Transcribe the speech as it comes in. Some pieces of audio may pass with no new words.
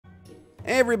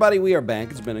Hey everybody, we are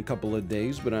back. It's been a couple of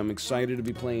days, but I'm excited to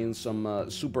be playing some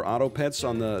Super Auto Pets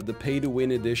on the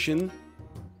pay-to-win edition.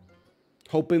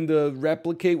 Hoping to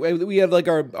replicate... We had like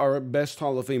our best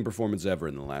Hall of Fame performance ever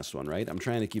in the last one, right? I'm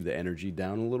trying to keep the energy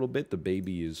down a little bit. The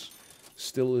baby is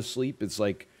still asleep. It's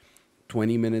like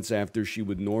 20 minutes after she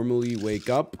would normally wake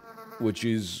up, which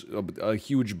is a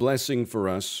huge blessing for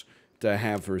us to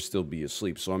have her still be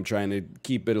asleep. So I'm trying to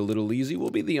keep it a little easy.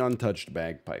 We'll be the untouched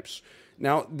bagpipes.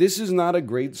 Now, this is not a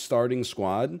great starting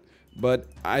squad, but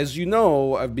as you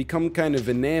know, I've become kind of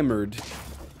enamored,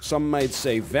 some might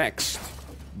say vexed,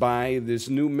 by this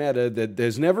new meta that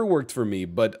has never worked for me,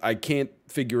 but I can't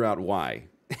figure out why.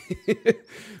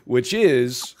 Which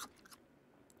is,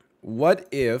 what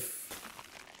if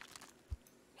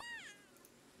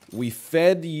we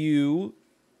fed you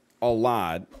a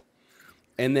lot,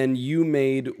 and then you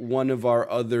made one of our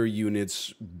other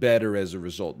units better as a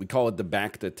result? We call it the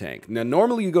Bacta tank. Now,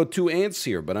 normally you go 2 ants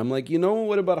here, but I'm like, you know,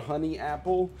 what about honey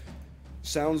apple?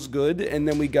 Sounds good. And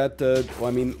then we got the... Well,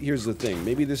 I mean, here's the thing.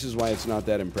 Maybe this is why it's not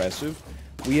that impressive.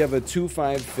 We have a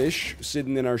 2-5 fish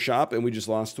sitting in our shop, and we just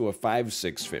lost to a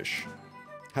 5-6 fish.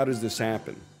 How does this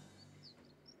happen?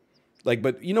 Like,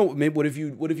 but, you know, maybe what if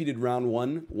you did round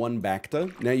 1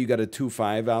 Bacta? Now you got a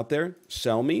 2-5 out there.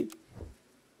 Sell me.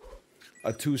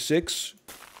 A 2-6,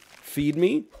 feed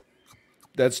me.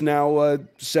 That's now a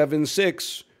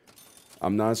 7-6.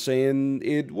 I'm not saying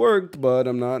it worked, but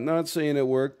I'm not saying it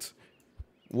worked.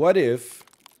 What if,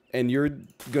 and you're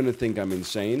gonna think I'm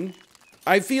insane,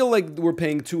 I feel like we're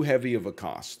paying too heavy of a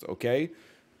cost, okay?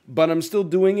 But I'm still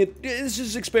doing it. This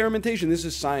is experimentation. This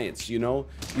is science, you know?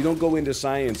 You don't go into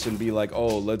science and be like,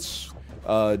 oh, let's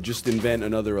just invent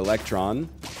another electron.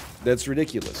 That's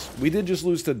ridiculous. We did just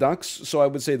lose to ducks, so I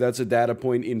would say that's a data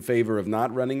point in favor of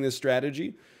not running this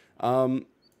strategy. But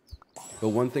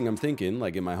one thing I'm thinking,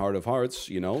 like in my heart of hearts,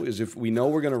 you know, is if we know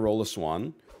we're going to roll a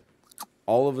swan,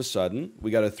 all of a sudden,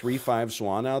 we got a 3-5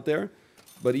 swan out there.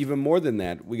 But even more than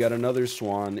that, we got another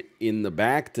swan in the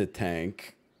Bacta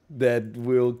tank that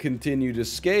will continue to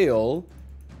scale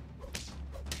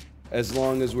as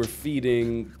long as we're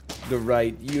feeding the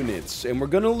right units. And we're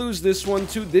gonna lose this one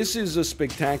too. This is a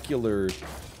spectacular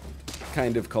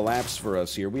kind of collapse for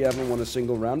us here. We haven't won a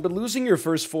single round, but losing your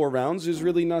first 4 rounds is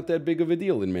really not that big of a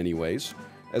deal in many ways,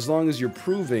 as long as you're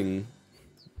proving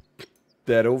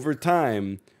that over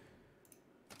time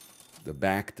the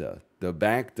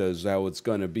Bacta is how it's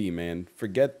gonna be, man.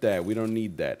 Forget that. We don't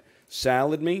need that.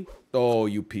 Salad me? Oh,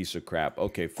 you piece of crap.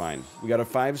 Okay, fine. We got a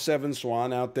 5-7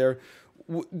 swan out there.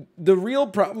 The real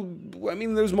problem, I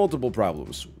mean, there's multiple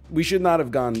problems. We should not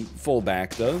have gone full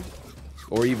Bacta,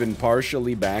 or even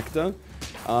partially Bacta.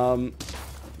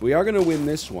 We are going to win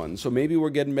this one, so maybe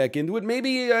we're getting back into it.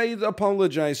 Maybe I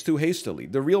apologized too hastily.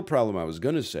 The real problem I was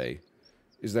going to say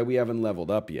is that we haven't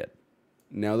leveled up yet.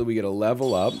 Now that we get a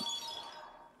level up,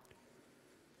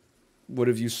 what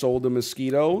if you sold a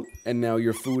mosquito, and now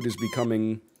your food is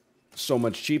becoming so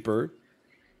much cheaper?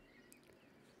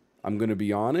 I'm going to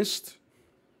be honest.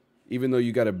 Even though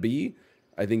you got a B,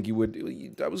 I think you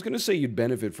would... I was going to say you'd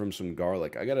benefit from some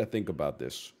garlic. I got to think about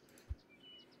this.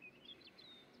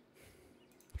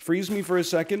 Freeze me for a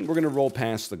second. We're going to roll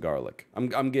past the garlic.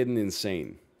 I'm getting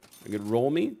insane. You could roll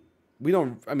me? We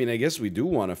don't... I mean, I guess we do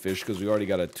want a fish because we already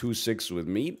got a 2-6 with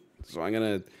meat. So I'm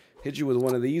going to hit you with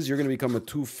one of these. You're going to become a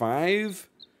 2-5.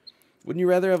 Wouldn't you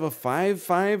rather have a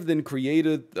 5-5 than create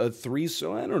a 3...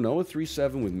 So I don't know. A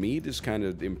 3-7 with meat is kind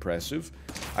of impressive.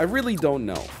 I really don't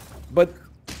know. But,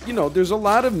 you know, there's a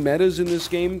lot of metas in this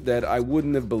game that I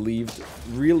wouldn't have believed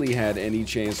really had any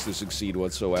chance to succeed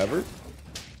whatsoever.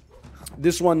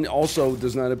 This one also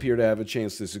does not appear to have a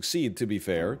chance to succeed, to be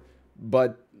fair.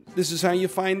 But this is how you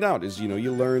find out, is, you know,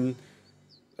 you learn,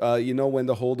 you know when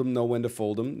to hold them, know when to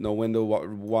fold them, know when to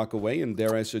walk away, and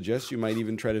dare I suggest you might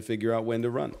even try to figure out when to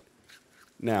run.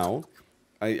 Now,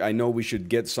 I know we should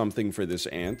get something for this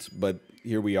ant, but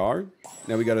here we are.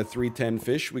 Now we got a 3-10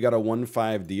 fish. We got a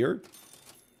 1-5 deer.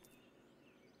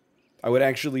 I would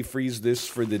actually freeze this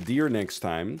for the deer next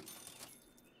time.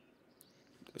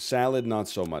 Salad, not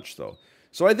so much, though.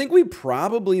 So I think we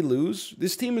probably lose.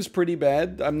 This team is pretty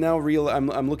bad. I'm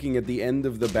looking at the end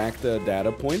of the Bacta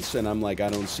data points, and I'm like,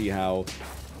 I don't see how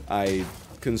I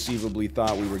conceivably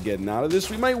thought we were getting out of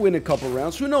this. We might win a couple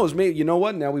rounds. Who knows? Maybe, you know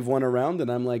what? Now we've won a round,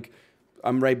 and I'm like...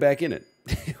 I'm right back in it.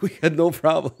 We had no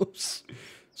problems.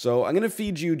 So I'm going to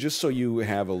feed you just so you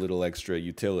have a little extra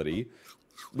utility.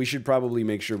 We should probably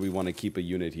make sure we want to keep a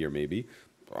unit here, maybe.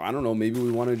 I don't know, maybe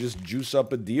we want to just juice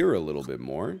up a deer a little bit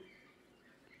more.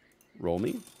 Roll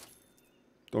me.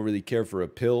 Don't really care for a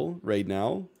pill right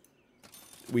now.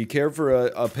 We care for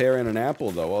a pear and an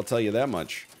apple, though, I'll tell you that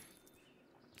much.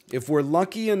 if we're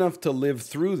lucky enough to live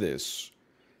through this,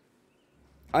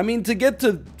 I mean, to get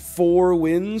to 4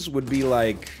 wins would be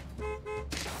like,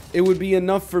 it would be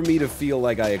enough for me to feel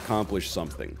like I accomplished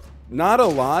something. Not a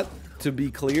lot, to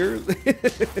be clear,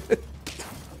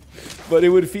 but it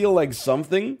would feel like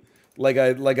something, like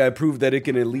I proved that it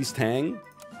can at least hang.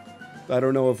 I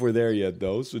don't know if we're there yet,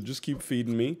 though, so just keep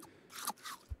feeding me.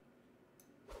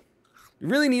 You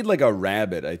really need like a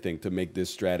rabbit, I think, to make this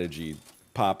strategy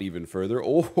pop even further.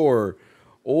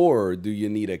 Or do you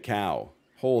need a cow?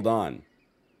 Hold on.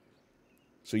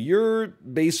 So you're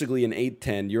basically an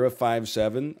 8-10. You're a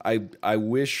 5-7. I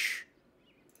wish.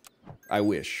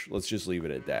 Let's just leave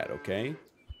it at that, okay?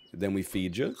 Then we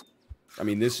feed you. I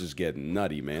mean, this is getting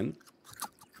nutty, man.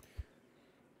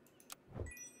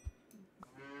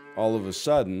 All of a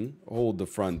sudden, hold the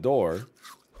front door.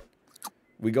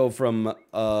 We go from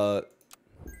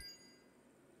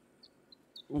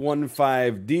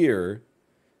 1-5 deer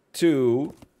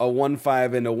to a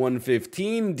 1-5 and a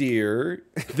 1-15 deer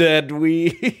that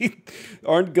we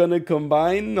aren't gonna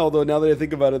combine. Although now that I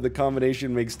think about it, the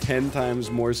combination makes 10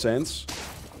 times more sense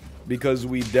because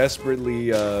we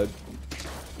desperately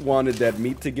wanted that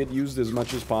meat to get used as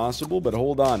much as possible. But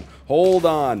hold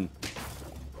on,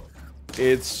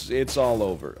 it's all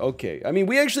over. Okay, I mean,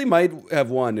 we actually might have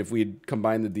won if we'd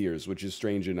combined the deers, which is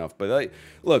strange enough. But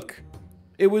look.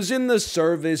 It was in the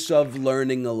service of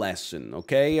learning a lesson,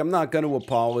 okay? I'm not going to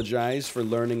apologize for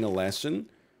learning a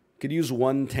lesson. Could use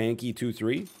one tanky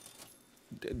 2-3.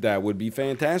 That would be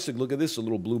fantastic. Look at this, a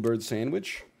little bluebird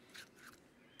sandwich.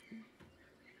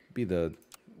 Be the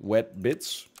wet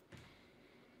bits.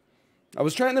 I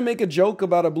was trying to make a joke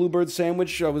about a bluebird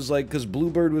sandwich. I was like, because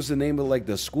Bluebird was the name of like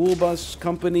the school bus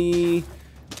company.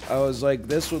 I was like,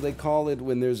 that's what they call it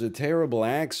when there's a terrible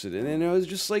accident. And I was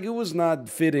just like, it was not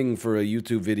fitting for a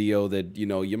YouTube video that, you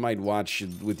know, you might watch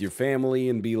with your family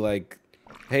and be like,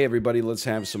 hey, everybody, let's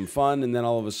have some fun. And then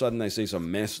all of a sudden I say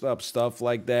some messed up stuff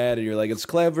like that. And you're like, it's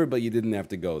clever, but you didn't have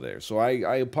to go there. So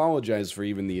I apologize for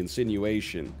even the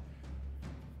insinuation.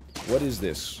 What is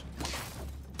this?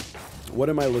 What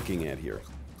am I looking at here?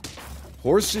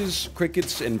 Horses,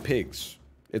 crickets, and pigs.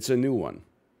 It's a new one.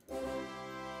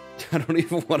 I don't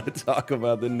even want to talk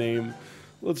about the name.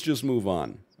 Let's just move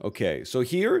on. Okay, so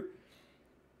here,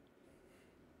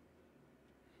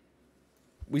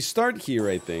 we start here,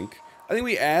 I think. I think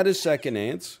we add a second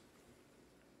ant.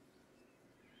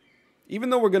 Even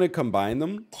though we're going to combine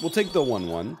them, we'll take the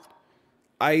 1-1.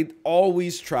 I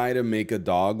always try to make a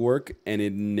dog work, and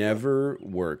it never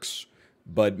works.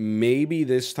 But maybe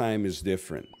this time is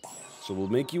different. So we'll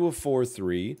make you a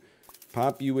 4-3.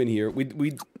 Pop you in here.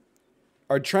 We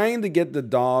are trying to get the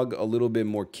dog a little bit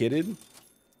more kitted.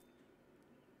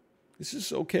 This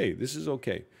is okay. This is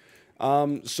okay.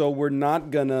 So we're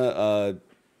not gonna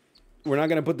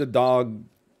put the dog.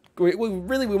 We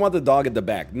want the dog at the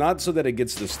back, not so that it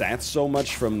gets the stats so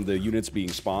much from the units being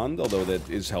spawned, although that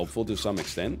is helpful to some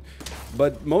extent,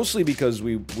 but mostly because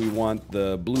we want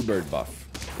the bluebird buff.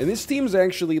 And this team's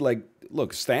actually like,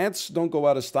 look, stats don't go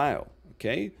out of style.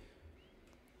 Okay.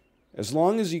 As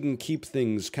long as you can keep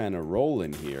things kind of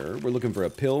rolling here. We're looking for a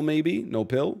pill, maybe? No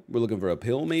pill? We're looking for a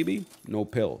pill, maybe? No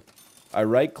pill. I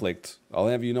right-clicked. I'll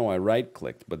have you know I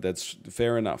right-clicked, but that's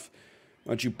fair enough.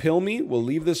 Why don't you pill me? We'll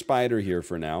leave the spider here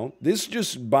for now. This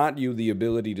just bought you the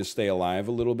ability to stay alive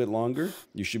a little bit longer.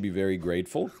 You should be very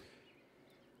grateful.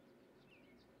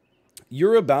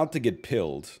 You're about to get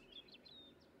pilled.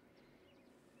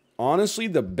 Honestly,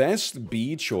 the best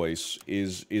B choice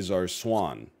is our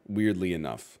swan, weirdly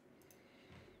enough.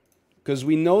 Because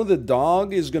we know the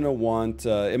dog is going to want...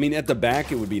 I mean, at the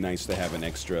back, it would be nice to have an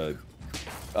extra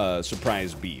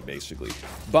surprise bee, basically.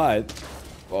 But...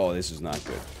 oh, this is not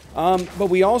good.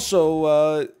 But we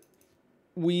also...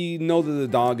 we know that the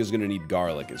dog is going to need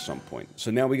garlic at some point. So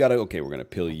now we got to... okay, we're going to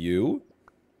pill you.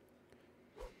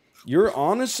 You're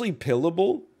honestly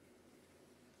pillable.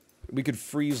 We could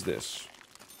freeze this.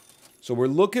 So we're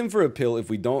looking for a pill. If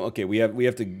we don't... okay, we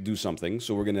have to do something.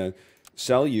 So we're going to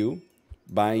sell you...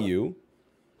 buy you.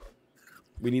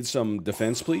 We need some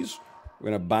defense, please. We're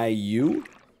going to buy you.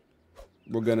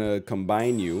 We're going to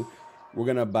combine you. We're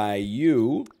going to buy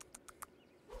you.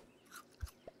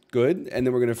 Good. And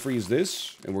then we're going to freeze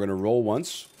this. And we're going to roll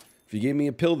once. If you gave me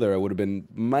a pill there, I would have been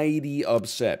mighty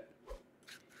upset.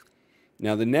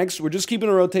 Now, the next... we're just keeping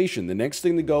a rotation. The next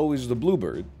thing to go is the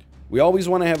bluebird. We always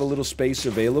want to have a little space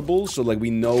available so, like, we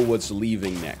know what's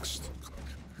leaving next.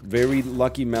 Very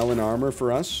lucky melon armor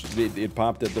for us. It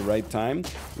popped at the right time.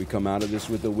 We come out of this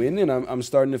with a win, and I'm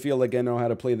starting to feel like I know how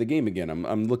to play the game again.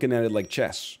 I'm looking at it like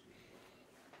chess.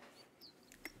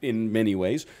 In many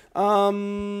ways. Why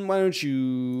don't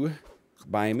you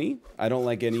Buy me. I don't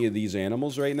like any of these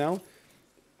animals right now.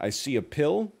 I see a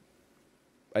pill.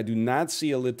 I do not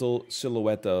see a little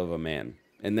silhouette of a man.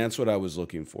 And that's what I was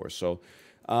looking for. So,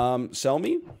 sell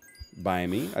me. Buy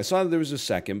me. I saw that there was a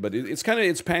second, but it's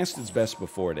past its best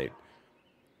before date.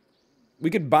 We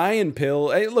could buy and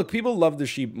pill. Hey, look, people love the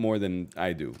sheep more than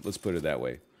I do. Let's put it that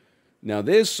way. Now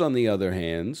this, on the other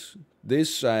hand,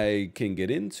 this I can get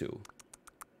into.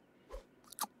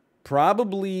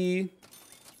 Probably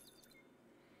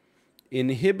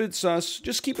inhibits us.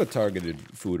 Just keep a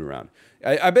targeted food around.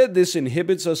 I bet this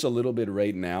inhibits us a little bit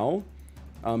right now.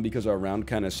 Because our round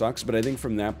kind of sucks, but I think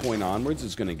from that point onwards,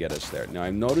 it's going to get us there. Now,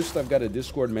 I've noticed I've got a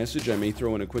Discord message. I may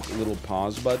throw in a quick little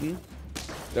pause button.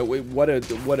 That way, what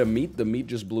a meat. The meat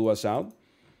just blew us out.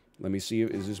 Let me see.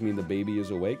 Does this mean the baby is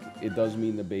awake? It does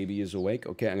mean the baby is awake.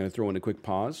 Okay, I'm going to throw in a quick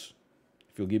pause.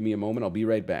 If you'll give me a moment, I'll be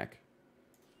right back.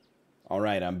 All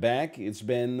right, I'm back. It's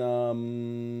been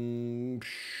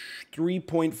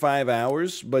 3.5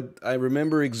 hours, but I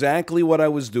remember exactly what I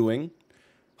was doing.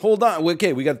 Hold on.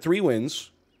 Okay, we got 3 wins.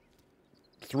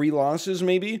 3 losses,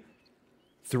 maybe?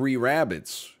 3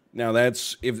 rabbits. Now,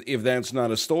 that's if that's not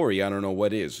a story, I don't know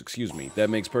what is. Excuse me. That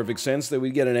makes perfect sense that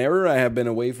we get an error. I have been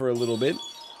away for a little bit.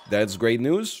 That's great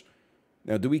news.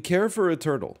 Now, do we care for a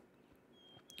turtle?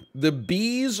 The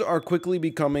bees are quickly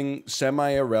becoming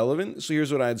semi-irrelevant, so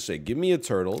here's what I'd say. Give me a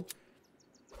turtle.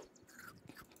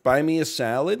 Buy me a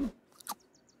salad.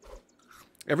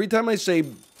 Every time I say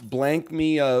blank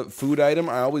me a food item,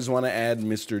 I always want to add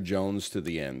Mr. Jones to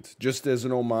the end. Just as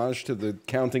an homage to the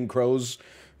Counting Crows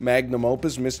magnum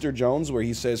opus, Mr. Jones, where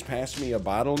he says, pass me a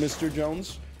bottle, Mr.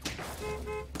 Jones.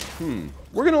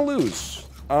 We're going to lose.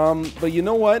 But you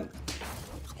know what?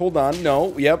 Hold on.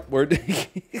 No. Yep. We're...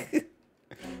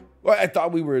 Well, I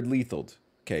thought we were lethaled.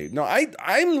 Okay. No,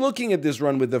 I'm looking at this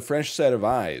run with a fresh set of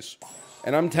eyes.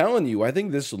 And I'm telling you, I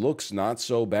think this looks not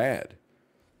so bad.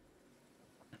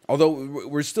 Although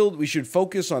we should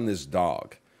focus on this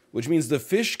dog, which means the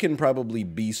fish can probably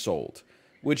be sold,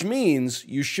 which means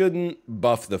you shouldn't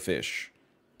buff the fish.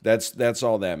 That's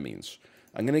all that means.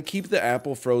 I'm going to keep the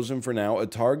apple frozen for now. A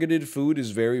targeted food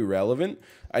is very relevant.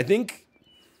 I think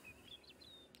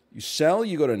you sell,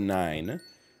 you go to 9.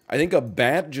 I think a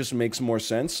bat just makes more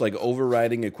sense. Like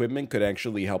overriding equipment could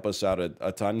actually help us out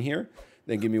a ton here.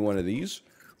 Then give me one of these.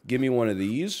 Give me one of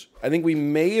these. I think we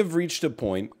may have reached a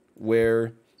point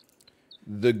where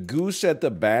the goose at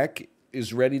the back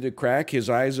is ready to crack. His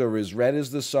eyes are as red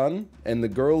as the sun. And the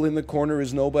girl in the corner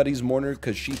is nobody's mourner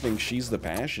because she thinks she's the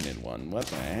passionate one. What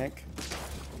the heck?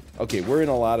 Okay, we're in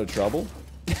a lot of trouble.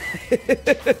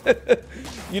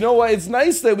 You know what? It's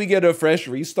nice that we get a fresh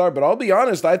restart, but I'll be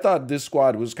honest, I thought this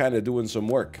squad was kind of doing some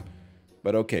work.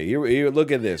 But okay, here,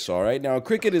 look at this, all right? Now,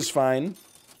 cricket is fine.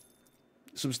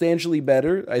 Substantially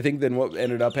better, I think, than what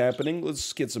ended up happening.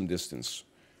 Let's get some distance.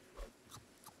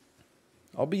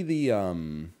 I'll be the,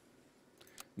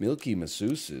 Milky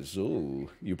Masseuses. Oh,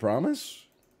 you promise?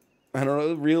 I don't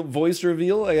know, real voice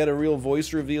reveal? I got a real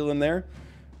voice reveal in there.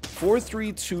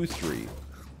 4-3-2-3.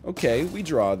 Okay, we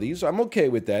draw these. I'm okay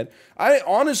with that. I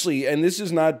honestly, and this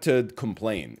is not to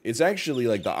complain, it's actually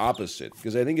like the opposite,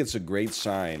 because I think it's a great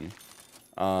sign.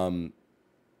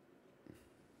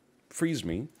 Freeze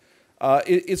me.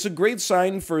 It's a great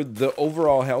sign for the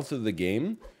overall health of the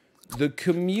game. The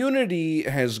community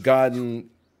has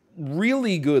gotten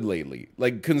really good lately.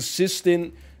 Like,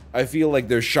 consistent. I feel like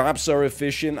their shops are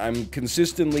efficient. I'm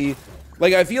consistently...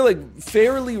 Like, I feel like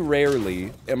fairly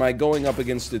rarely am I going up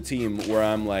against a team where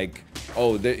I'm like,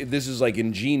 oh, this is, like,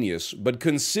 ingenious. But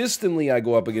consistently I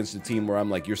go up against a team where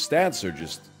I'm like, your stats are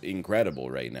just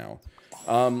incredible right now.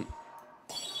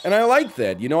 And I like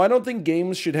that. You know, I don't think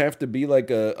games should have to be like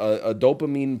a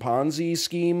dopamine Ponzi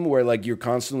scheme where, like, you're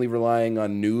constantly relying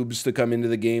on noobs to come into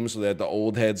the game so that the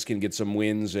old heads can get some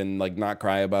wins and, like, not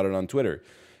cry about it on Twitter.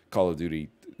 Call of Duty...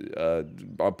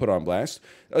 I'll put on blast.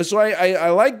 So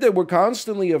I like that we're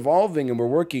constantly evolving and we're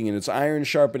working and it's iron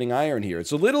sharpening iron here.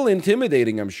 It's a little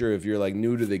intimidating, I'm sure, if you're like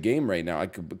new to the game right now. I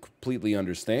could completely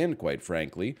understand, quite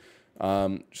frankly.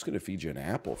 Just going to feed you an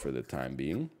apple for the time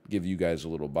being. Give you guys a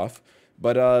little buff.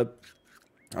 But,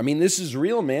 I mean, this is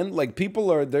real, man. Like,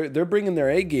 people are, they're bringing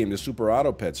their A game to Super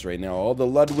Auto Pets right now. All the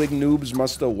Ludwig noobs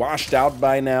must have washed out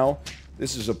by now.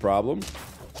 This is a problem.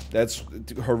 That's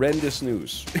horrendous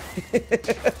news.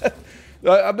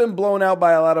 I've been blown out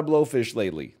by a lot of blowfish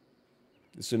lately.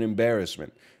 It's an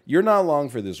embarrassment. You're not long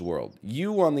for this world.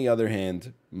 You, on the other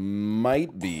hand,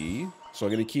 might be. So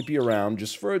I'm going to keep you around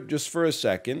just for a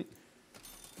second.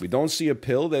 We don't see a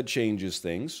pill that changes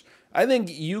things. I think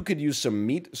you could use some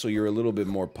meat so you're a little bit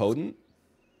more potent.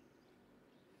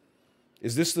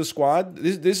 Is this the squad?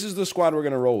 This is the squad we're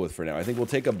going to roll with for now. I think we'll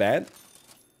take a bat.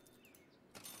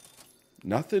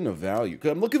 Nothing of value.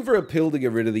 I'm looking for a pill to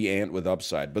get rid of the ant with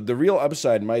upside. But the real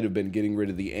upside might have been getting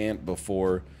rid of the ant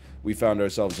before we found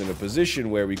ourselves in a position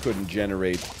where we couldn't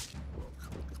generate,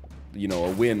 you know,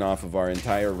 a win off of our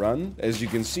entire run. As you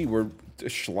can see, we're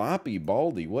sloppy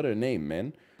Baldy. What a name,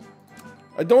 man.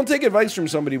 Don't take advice from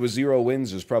somebody with 0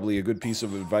 wins is probably a good piece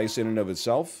of advice in and of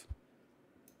itself.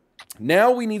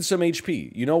 Now we need some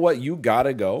HP. You know what? You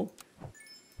gotta go.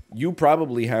 You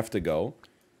probably have to go.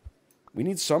 We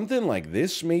need something like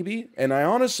this, maybe? And I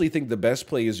honestly think the best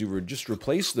play is you would just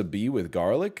replace the bee with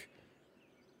garlic.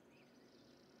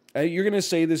 You're going to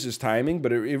say this is timing,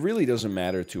 but it really doesn't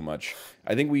matter too much.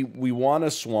 I think we want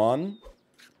a swan.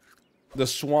 The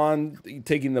swan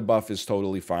taking the buff is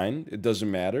totally fine. It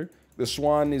doesn't matter. The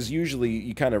swan is usually,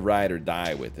 you kind of ride or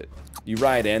die with it. You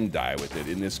ride and die with it,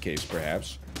 in this case,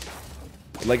 perhaps.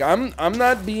 Like, I'm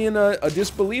not being a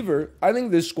disbeliever. I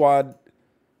think this squad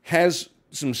has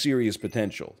some serious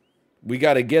potential. We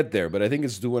got to get there, but I think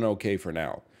it's doing okay for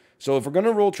now. So if we're going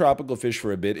to roll Tropical Fish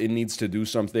for a bit, it needs to do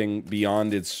something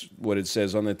beyond what it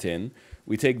says on the tin.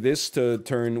 We take this to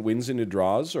turn wins into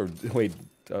draws, or wait,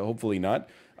 hopefully not.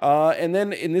 And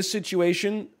then in this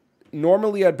situation,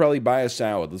 normally I'd probably buy a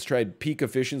salad. Let's try peak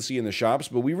efficiency in the shops,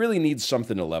 but we really need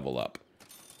something to level up.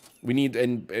 We need,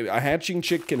 and a hatching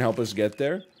chick can help us get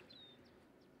there.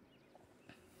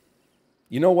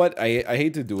 You know what? I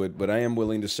hate to do it, but I am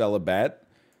willing to sell a bat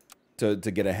to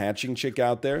get a hatching chick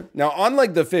out there. Now,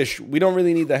 unlike the fish, we don't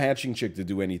really need the hatching chick to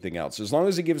do anything else. As long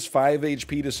as it gives 5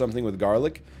 HP to something with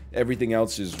garlic, everything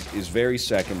else is very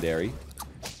secondary.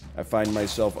 I find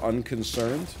myself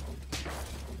unconcerned.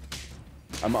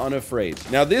 I'm unafraid.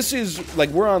 Now, this is, like,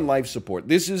 we're on life support.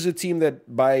 This is a team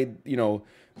that, by, you know,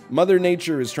 Mother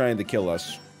Nature is trying to kill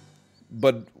us.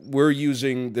 But we're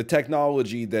using the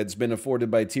technology that's been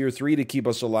afforded by Tier 3 to keep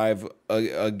us alive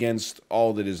against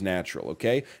all that is natural,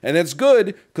 okay? And that's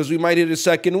good, because we might hit a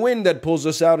second wind that pulls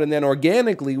us out, and then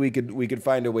organically we could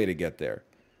find a way to get there.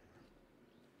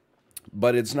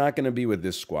 But it's not going to be with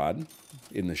this squad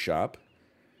in the shop.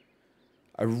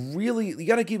 You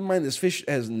got to keep in mind, this fish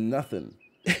has nothing.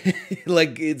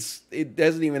 Like, it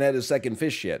hasn't even had a second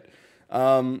fish yet.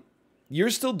 You're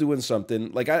still doing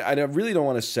something. Like, I really don't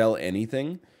want to sell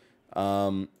anything.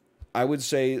 I would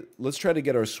say, let's try to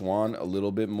get our swan a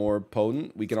little bit more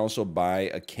potent. We can also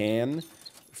buy a can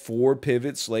 4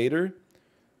 pivots later.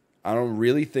 I don't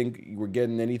really think we're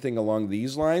getting anything along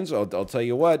these lines. I'll tell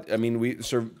you what. I mean,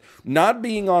 not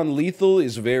being on lethal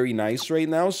is very nice right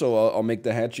now, so I'll make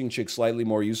the hatching chick slightly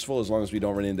more useful as long as we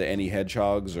don't run into any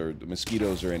hedgehogs or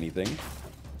mosquitoes or anything.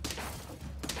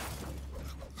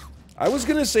 I was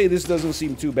going to say this doesn't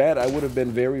seem too bad. I would have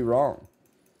been very wrong.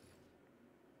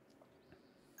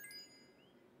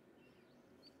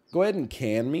 Go ahead and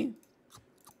can me.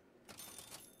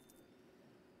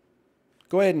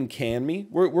 Go ahead and can me.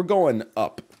 We're going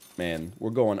up, man. We're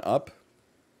going up.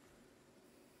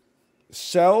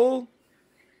 Sell.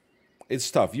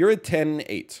 It's tough. You're at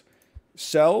 10-8.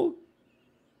 Sell.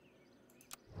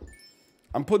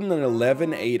 I'm putting an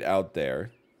 11-8 out there.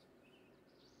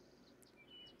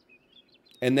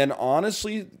 And then,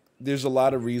 honestly, there's a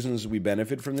lot of reasons we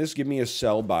benefit from this. Give me a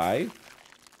sell buy.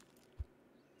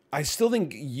 I still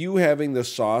think you having the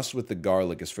sauce with the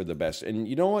garlic is for the best. And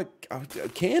you know what?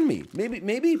 Can me.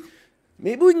 Maybe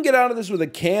we can get out of this with a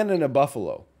can and a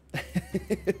buffalo.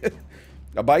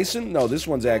 A bison? No, this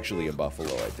one's actually a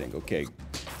buffalo, I think. Okay.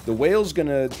 The whale's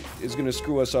is gonna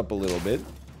screw us up a little bit.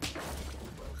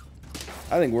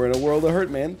 I think we're in a world of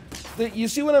hurt, man. You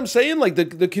see what I'm saying? Like,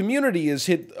 the community has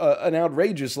hit an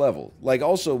outrageous level. Like,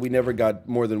 also, we never got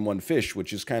more than 1 fish,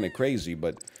 which is kind of crazy.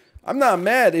 But I'm not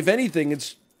mad. If anything,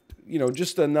 it's, you know,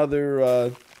 just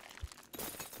another...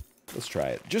 let's try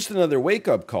it. Just another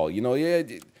wake-up call. You know, yeah...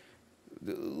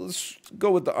 Let's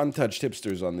go with the untouched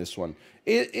hipsters on this one.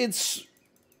 It's...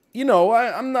 You know,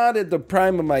 I'm not at the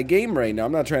prime of my game right now.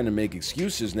 I'm not trying to make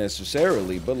excuses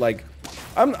necessarily, but, like...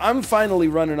 I'm finally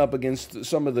running up against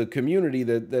some of the community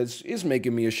that is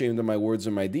making me ashamed of my words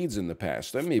and my deeds in the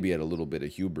past. I maybe had a little bit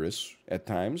of hubris at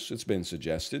times. It's been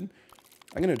suggested.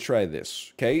 I'm going to try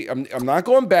this, okay? I'm not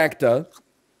going back to...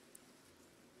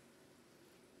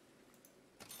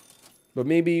 But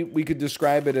maybe we could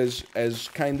describe it as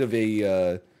kind of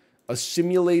a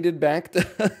simulated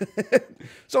Bacta.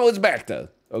 So it's Bacta,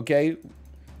 okay?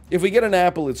 If we get an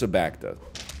apple, it's a Bacta.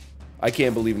 I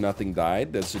can't believe nothing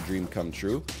died. That's a dream come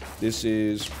true. This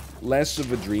is less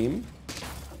of a dream.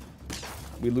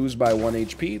 We lose by 1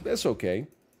 HP. That's okay.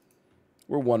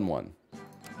 We're 1-1.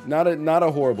 Not a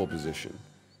horrible position.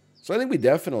 So I think we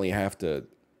definitely have to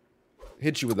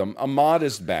hit you with a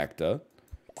modest Bacta.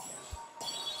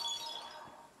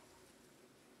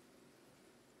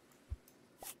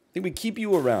 I think we keep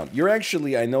you around. You're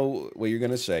actually, I know what you're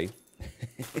going to say.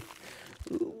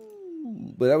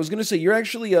 But I was going to say, you're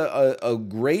actually a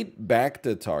great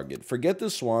Bacta target. Forget the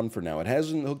Swan for now. It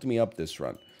hasn't hooked me up this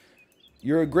run.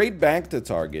 You're a great Bacta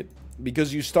target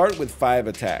because you start with 5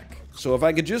 attack. So if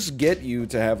I could just get you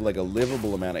to have like a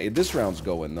livable amount of... This round's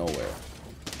going nowhere.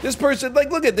 This person,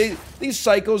 like, look at these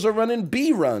psychos are running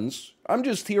B runs. I'm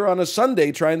just here on a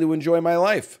Sunday trying to enjoy my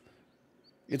life.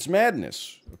 It's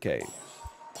madness. Okay.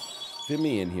 Fit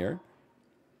me in here.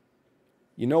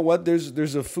 You know what?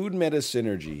 There's a food meta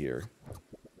synergy here.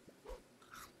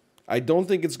 I don't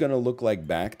think it's going to look like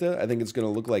Bacta. I think it's going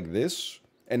to look like this.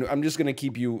 And I'm just going to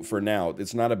keep you for now.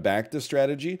 It's not a Bacta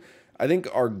strategy. I think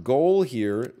our goal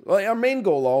here... Well, our main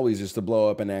goal always is to blow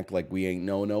up and act like we ain't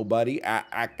nobody.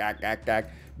 Act.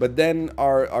 But then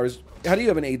our... How do you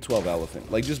have an 812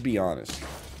 elephant? Like, just be honest.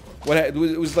 It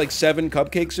was like 7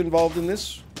 cupcakes involved in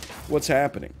this? What's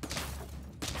happening?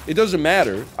 It doesn't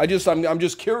matter. I'm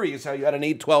just curious how you had an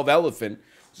 812 elephant.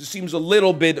 It just seems a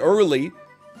little bit early.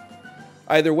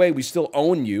 Either way, we still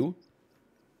own you.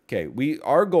 Okay,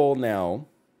 our goal now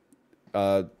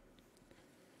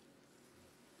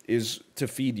is to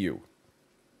feed you.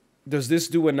 Does this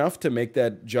do enough to make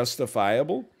that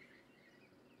justifiable?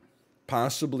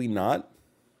 Possibly not.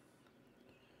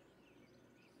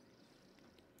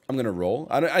 I'm gonna roll.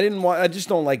 I just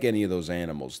don't like any of those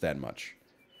animals that much.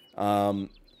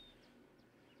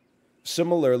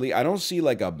 Similarly, I don't see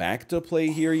like a Bacta play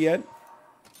here yet.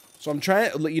 So I'm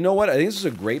trying, you know what? I think this is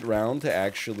a great round to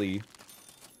actually...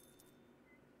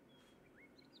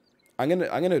 I'm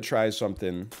gonna try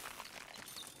something.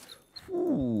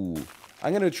 Ooh.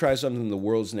 I'm gonna try something the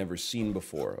world's never seen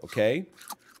before, okay?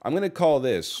 I'm gonna call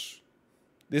this.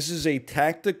 This is a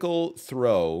tactical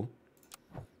throw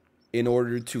in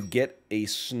order to get a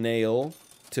snail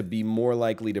to be more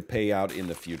likely to pay out in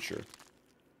the future.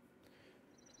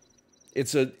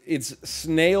 It's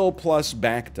snail plus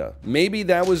Bacta. Maybe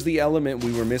that was the element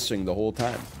we were missing the whole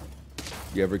time.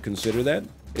 You ever consider that?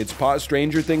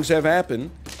 Stranger things have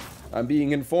happened. I'm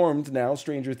being informed now.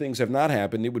 Stranger things have not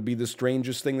happened. It would be the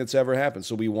strangest thing that's ever happened.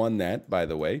 So we won that, by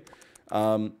the way.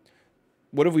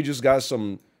 What if we just got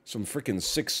some freaking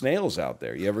 6 snails out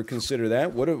there? You ever consider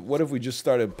that? What if we just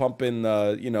started pumping,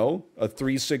 you know, a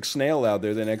 3/6 snail out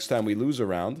there the next time we lose a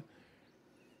round?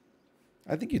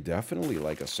 I think you definitely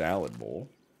like a salad bowl.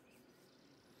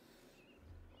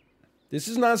 This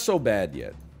is not so bad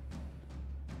yet.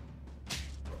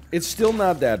 It's still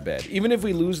not that bad. Even if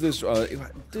we lose this,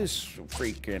 this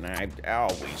freaking, I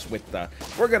always with the,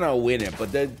 we're gonna win it,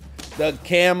 but the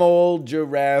camel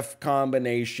giraffe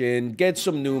combination, get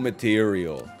some new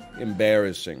material.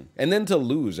 Embarrassing. And then to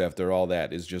lose after all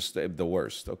that is just the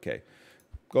worst. Okay.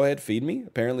 Go ahead, feed me.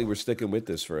 Apparently we're sticking with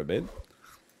this for a bit.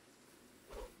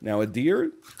 Now, a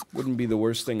deer wouldn't be the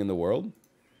worst thing in the world.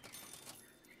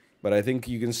 But I think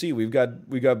you can see we got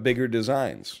bigger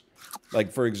designs.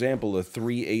 Like, for example, a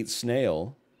 3/8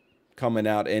 snail coming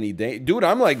out any day. Dude,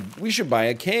 I'm like, we should buy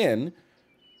a can.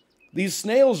 These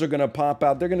snails are going to pop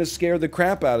out. They're going to scare the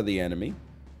crap out of the enemy.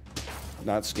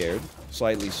 Not scared.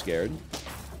 Slightly scared.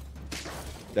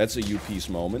 That's a U-piece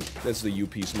moment. That's the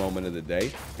U-piece moment of the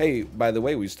day. Hey, by the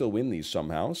way, we still win these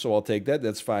somehow. So I'll take that.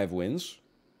 That's 5 wins.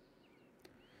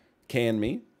 Can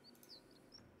me.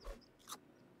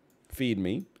 Feed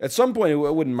me. At some point, I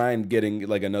wouldn't mind getting,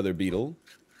 like, another beetle.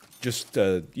 Just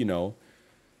to, you know,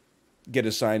 get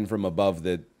a sign from above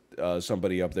that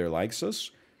somebody up there likes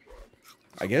us.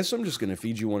 I guess I'm just going to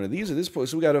feed you one of these at this point.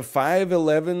 So we got a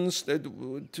 5'11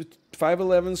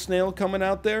 snail coming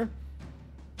out there.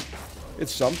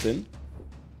 It's something.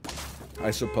 I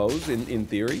suppose, in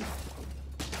theory.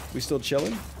 We still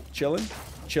chilling? Chilling?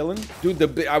 Chilling?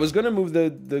 Dude, I was going to move the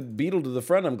beetle to the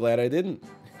front. I'm glad I didn't.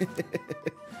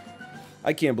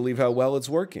 I can't believe how well it's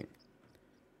working.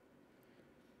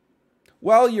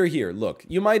 While you're here, look,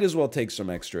 you might as well take some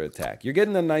extra attack. You're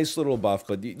getting a nice little buff,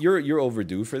 but you're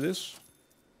overdue for this.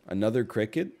 Another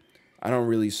cricket. I don't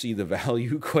really see the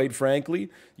value, quite frankly.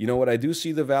 You know what I do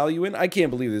see the value in? I can't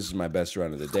believe this is my best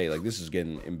run of the day. Like, this is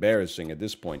getting embarrassing at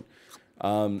this point.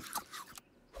 I'm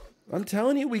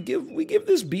telling you, we give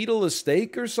this beetle a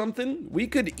steak or something. We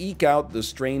could eke out the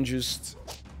strangest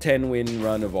 10-win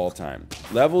run of all time.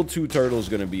 Level 2 turtle is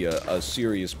going to be a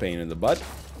serious pain in the butt.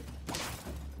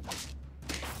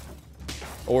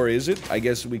 Or is it? I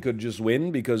guess we could just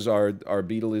win because our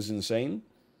beetle is insane.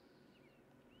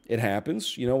 It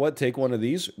happens. You know what? Take one of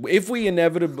these. If we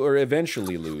inevitably or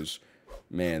eventually lose,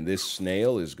 man, this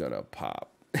snail is gonna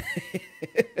pop.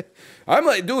 I'm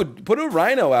like, dude, put a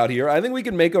rhino out here. I think we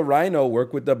can make a rhino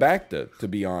work with the Bacta, to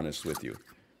be honest with you.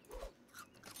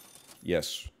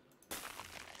 Yes.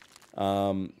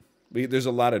 There's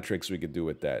a lot of tricks we could do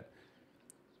with that.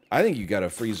 I think you gotta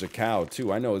freeze a cow,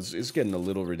 too. I know it's getting a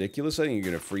little ridiculous. I think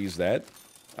you're gonna freeze that.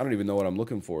 I don't even know what I'm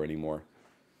looking for anymore.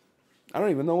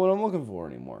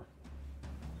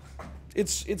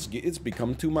 It's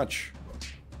become too much.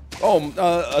 Oh,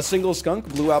 a single skunk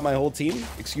blew out my whole team?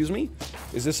 Excuse me?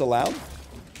 Is this allowed?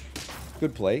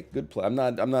 Good play. Good play. I'm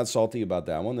not salty about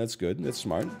that one. That's good. That's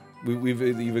smart.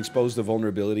 You've exposed the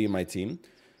vulnerability in my team.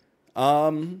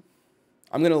 I'm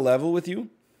gonna level with you.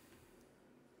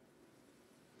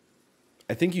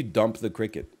 I think you dump the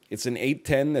cricket. It's an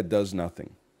 8-10 that does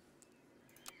nothing.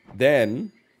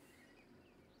 Then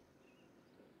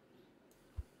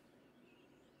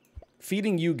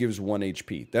feeding you gives 1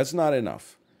 HP. That's not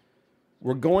enough.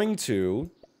 We're going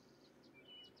to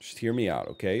just hear me out,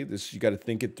 okay? You got to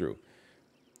think it through.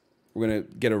 We're going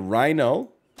to get a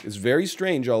rhino. It's very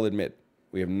strange, I'll admit.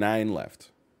 We have 9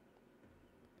 left.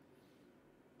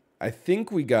 I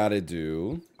think we got to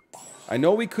do... I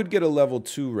know we could get a level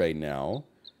 2 right now.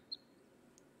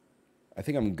 I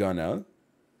think I'm gonna.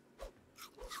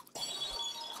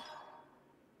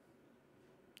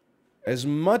 As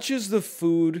much as the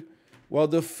food... Well,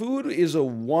 the food is a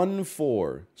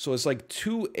 1-4. So it's like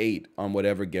 2-8 on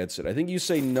whatever gets it. I think you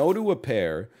say no to a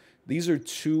pair. These are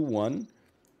 2-1.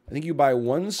 I think you buy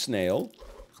 1 snail.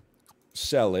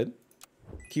 Sell it.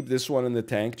 Keep this one in the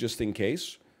tank just in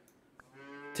case.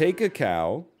 Take a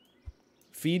cow.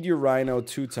 Feed your rhino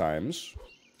 2 times.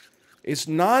 It's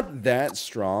not that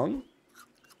strong.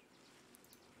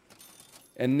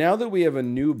 And now that we have a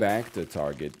new back to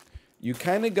target, you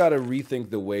kind of got to rethink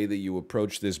the way that you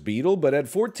approach this beetle. But at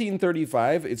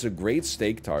 1435, it's a great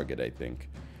stake target, I think.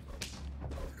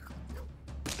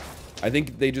 I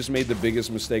think they just made the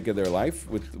biggest mistake of their life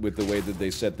with the way that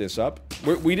they set this up.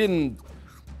 We didn't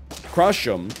crush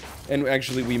them, and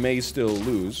actually we may still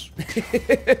lose.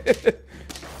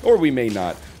 Or we may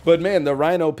not. But man, the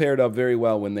rhino paired up very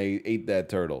well when they ate that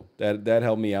turtle. That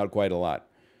helped me out quite a lot.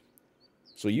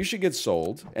 So you should get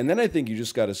sold. And then I think you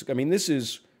just got to... I mean, this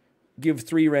is... Give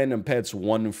 3 random pets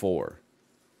 1-4.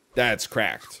 That's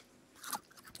cracked.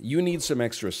 You need some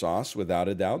extra sauce, without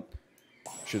a doubt.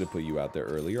 Should have put you out there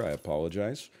earlier. I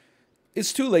apologize.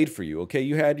 It's too late for you, okay?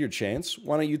 You had your chance.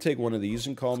 Why don't you take one of these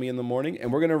and call me in the morning?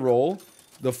 And we're going to roll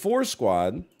the 4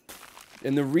 squad.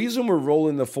 And the reason we're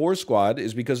rolling the 4 squad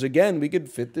is because, again, we could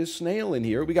fit this snail in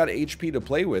here. We got HP to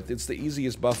play with. It's the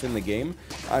easiest buff in the game.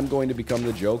 I'm going to become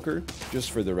the Joker,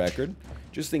 just for the record.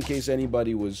 Just in case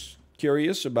anybody was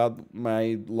curious about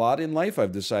my lot in life,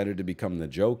 I've decided to become the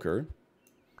Joker.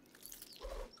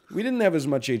 We didn't have as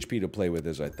much HP to play with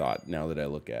as I thought, now that I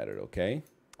look at it, okay?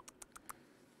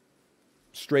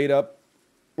 Straight up,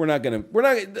 we're not gonna...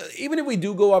 Even if we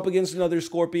do go up against another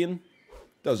scorpion,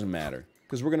 doesn't matter.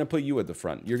 Because we're going to put you at the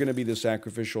front. You're going to be the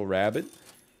sacrificial rabbit.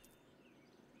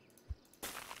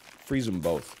 Freeze them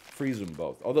both. Freeze them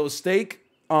both. Although steak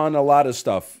on a lot of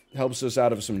stuff helps us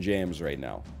out of some jams right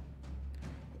now.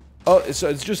 Oh, so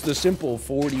it's just a simple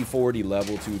 40-40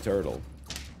 level 2 turtle.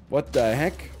 What the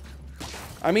heck?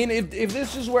 I mean, if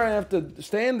this is where I have to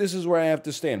stand, this is where I have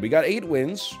to stand. We got 8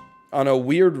 wins on a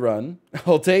weird run.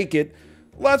 I'll take it.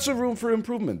 Lots of room for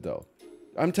improvement, though.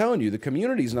 I'm telling you, the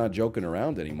community's not joking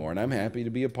around anymore, and I'm happy to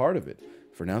be a part of it.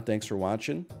 For now, thanks for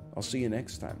watching. I'll see you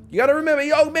next time. You gotta remember,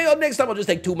 maybe next time I'll just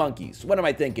take 2 monkeys. What am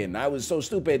I thinking? I was so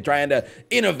stupid trying to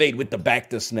innovate with the back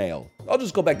to snail. I'll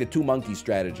just go back to 2 monkey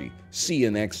strategy. See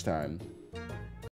you next time.